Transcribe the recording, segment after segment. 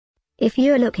If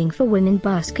you're looking for women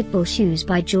basketball shoes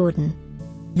by Jordan,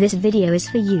 this video is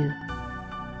for you.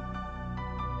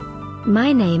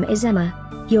 My name is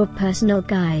Emma, your personal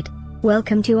guide.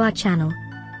 Welcome to our channel.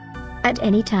 At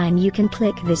any time you can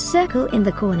click this circle in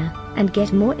the corner, and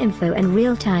get more info and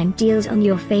real-time deals on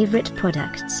your favorite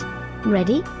products.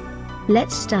 Ready?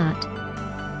 Let's start.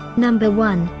 Number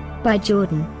 1, by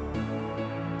Jordan.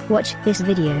 Watch this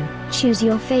video, choose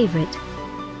your favorite.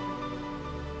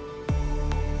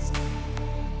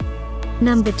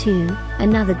 Number 2,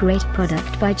 another great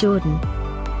product by Jordan.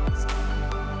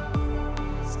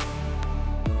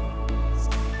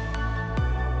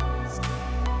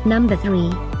 Number 3,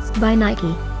 by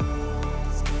Nike.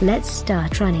 Let's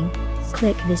start running.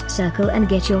 Click this circle and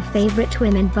get your favorite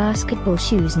women basketball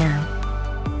shoes now.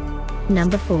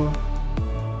 Number 4.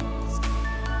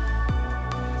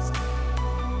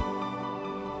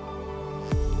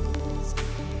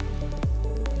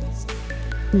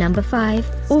 Number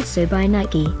 5, also by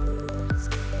Nike.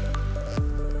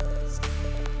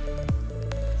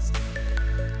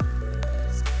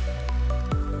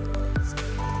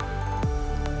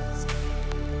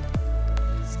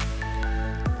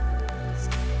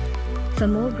 For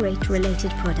more great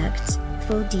related products,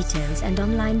 full details and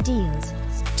online deals,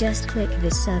 just click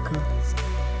this circle.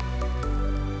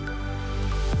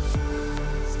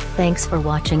 Thanks for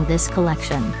watching this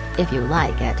collection. If you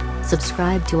like it,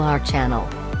 subscribe to our channel.